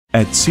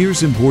At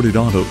Sears Imported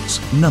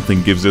Autos,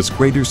 nothing gives us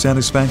greater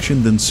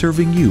satisfaction than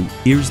serving you.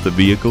 Here's the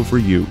vehicle for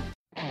you.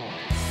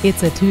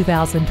 It's a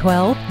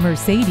 2012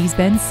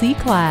 Mercedes-Benz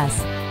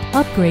C-Class.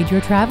 Upgrade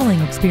your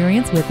traveling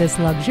experience with this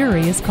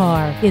luxurious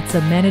car. Its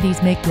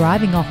amenities make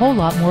driving a whole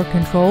lot more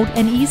controlled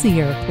and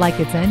easier, like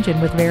its engine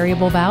with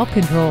variable valve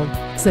control,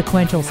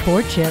 sequential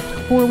sport shift,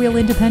 four-wheel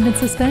independent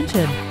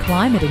suspension,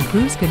 climate and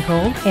cruise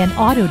control, and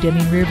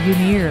auto-dimming rearview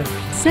mirror.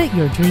 Set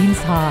your dreams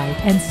high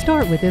and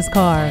start with this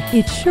car.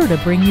 It's sure to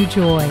bring you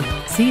joy.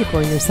 See it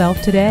for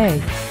yourself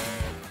today.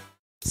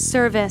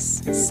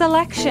 Service,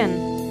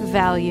 selection,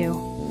 value.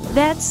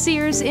 That's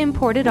Sears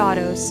Imported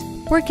Autos.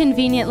 We're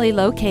conveniently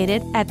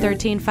located at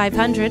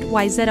 13500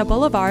 Wayzata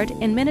Boulevard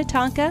in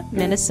Minnetonka,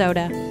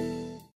 Minnesota.